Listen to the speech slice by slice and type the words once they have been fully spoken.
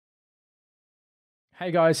Hey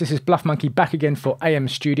guys, this is Bluffmunkey back again for AM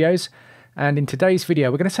Studios, and in today's video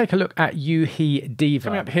we're going to take a look at Geoff Heade Diva.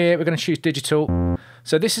 Coming up here we're going to choose digital.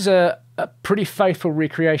 So this is a pretty faithful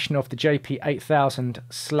recreation of the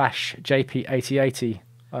JP8000/JP8080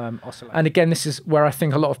 oscillator. And again, this is where I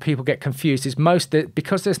think a lot of people get confused, is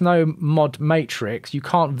because there's no mod matrix, you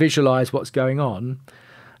can't visualize what's going on.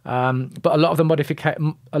 But a lot of the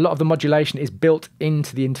modulation is built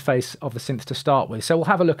into the interface of the synth to start with. So we'll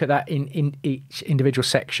have a look at that in each individual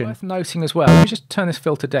section. Worth noting as well, let me just turn this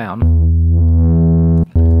filter down.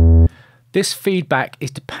 This feedback is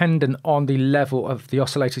dependent on the level of the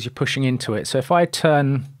oscillators you're pushing into it. So if I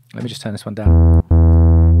turn, let me just turn this one down.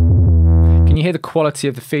 Can you hear the quality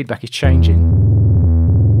of the feedback is changing?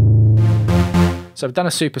 So I've done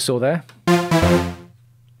a super saw there.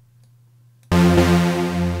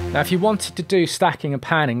 Now, if you wanted to do stacking and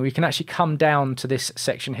panning, we can actually come down to this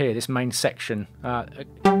section here, this main section.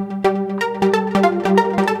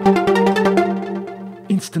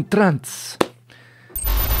 Instant trance.